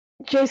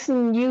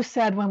Jason, you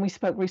said when we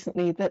spoke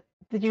recently that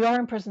your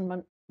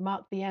imprisonment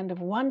marked the end of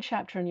one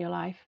chapter in your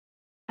life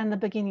and the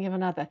beginning of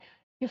another.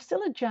 You're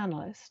still a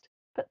journalist,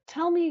 but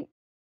tell me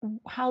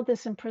how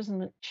this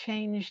imprisonment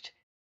changed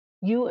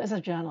you as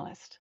a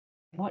journalist.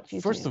 What do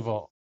you First do? of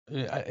all,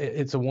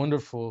 it's a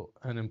wonderful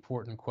and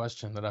important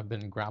question that I've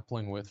been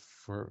grappling with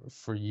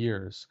for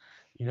years.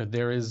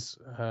 There is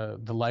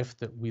the life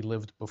that we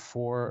lived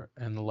before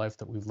and the life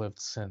that we've lived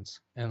since,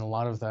 and a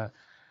lot of that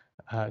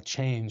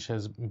change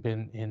has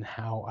been in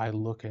how I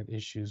look at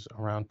issues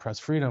around press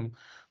freedom,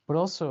 but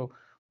also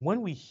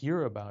when we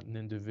hear about an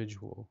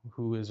individual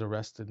who is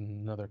arrested in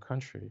another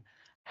country,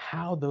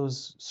 how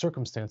those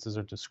circumstances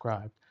are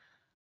described.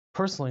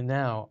 Personally,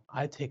 now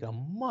I take a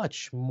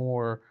much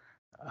more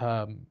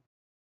um,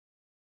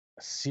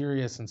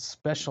 serious and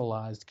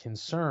specialized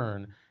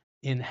concern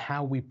in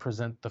how we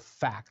present the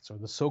facts or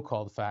the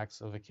so-called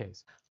facts of a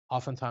case.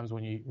 Oftentimes,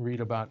 when you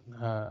read about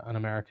an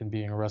American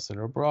being arrested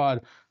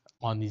abroad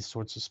on these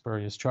sorts of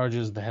spurious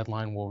charges, the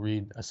headline will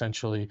read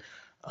essentially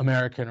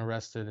American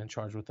arrested and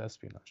charged with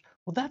espionage.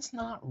 Well, that's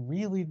not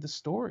really the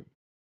story.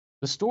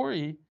 The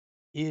story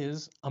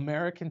is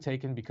American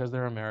taken because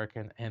they're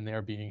American and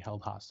they're being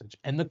held hostage.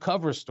 And the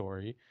cover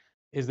story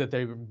is that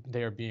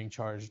they are being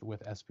charged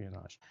with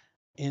espionage.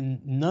 In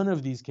none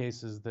of these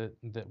cases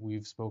that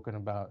we've spoken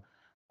about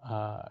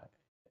uh,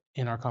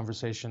 in our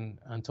conversation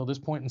until this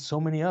point, and so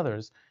many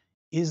others,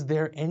 is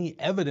there any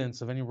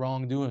evidence of any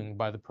wrongdoing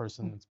by the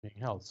person that's being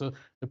held? So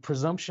the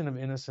presumption of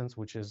innocence,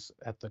 which is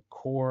at the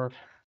core,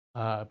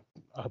 uh,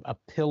 a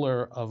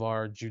pillar of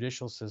our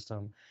judicial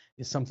system,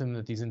 is something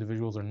that these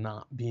individuals are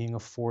not being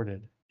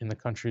afforded in the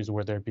countries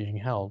where they're being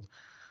held.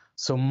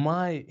 So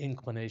my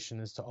inclination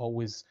is to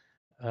always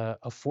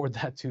afford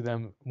that to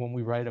them when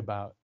we write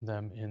about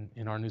them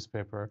in our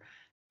newspaper.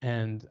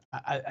 And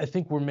I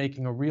think we're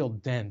making a real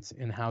dent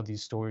in how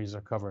these stories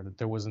are covered.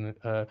 There was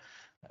a,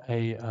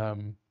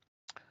 um,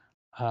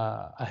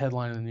 a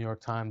headline in the New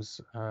York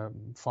Times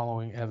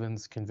following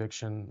Evans'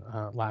 conviction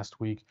last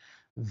week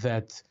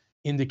that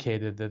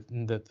indicated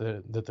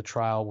that the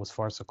trial was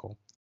farcical.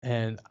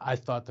 And I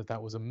thought that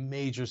that was a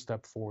major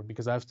step forward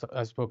because I've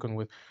spoken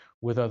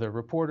with other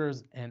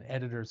reporters and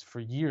editors for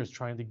years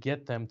trying to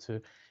get them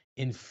to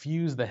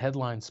infuse the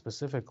headline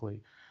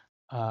specifically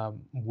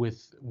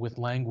with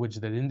language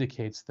that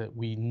indicates that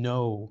we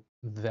know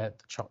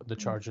that the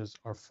charges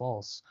are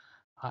false,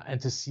 and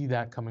to see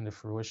that coming to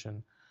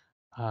fruition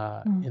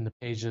Mm. in the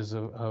pages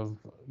of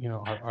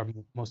our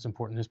most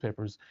important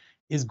newspapers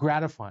is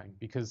gratifying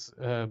because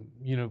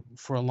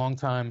for a long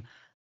time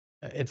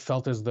it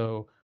felt as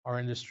though our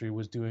industry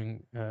was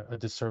doing a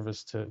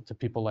disservice to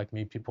people like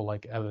me, people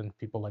like Evan,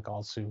 people like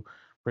Alsu,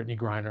 Brittany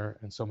Griner,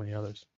 and so many others.